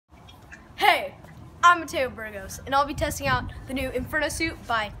I'm Mateo Burgos, and I'll be testing out the new Inferno suit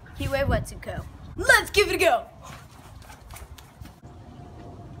by Heatwave Wetsuit Co. Let's give it a go!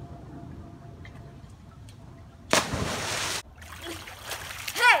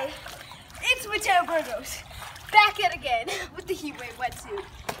 Hey, it's Mateo Burgos, back at again with the Heatwave Wetsuit,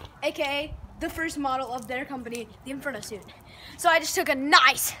 aka the first model of their company, the Inferno suit. So I just took a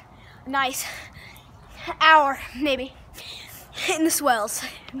nice hour, maybe, in the swells.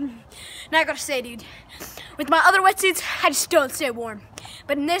 And I gotta say, dude, with my other wetsuits, I just don't stay warm.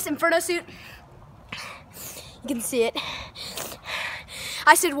 But in this Inferno suit, you can see it,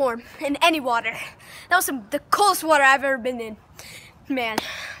 I stayed warm in any water. That was the coldest water I've ever been in. Man,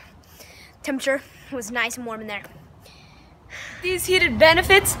 temperature was nice and warm in there. These heated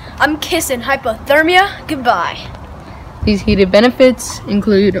benefits, I'm kissing hypothermia goodbye. These heated benefits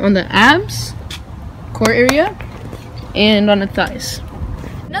include on the abs, core area, and on the thighs.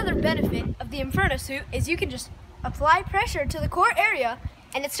 Another benefit of the Inferno suit is you can just apply pressure to the core area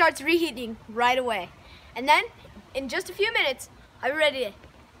and it starts reheating right away. And then, in just a few minutes, I'm ready to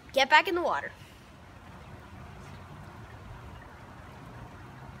get back in the water.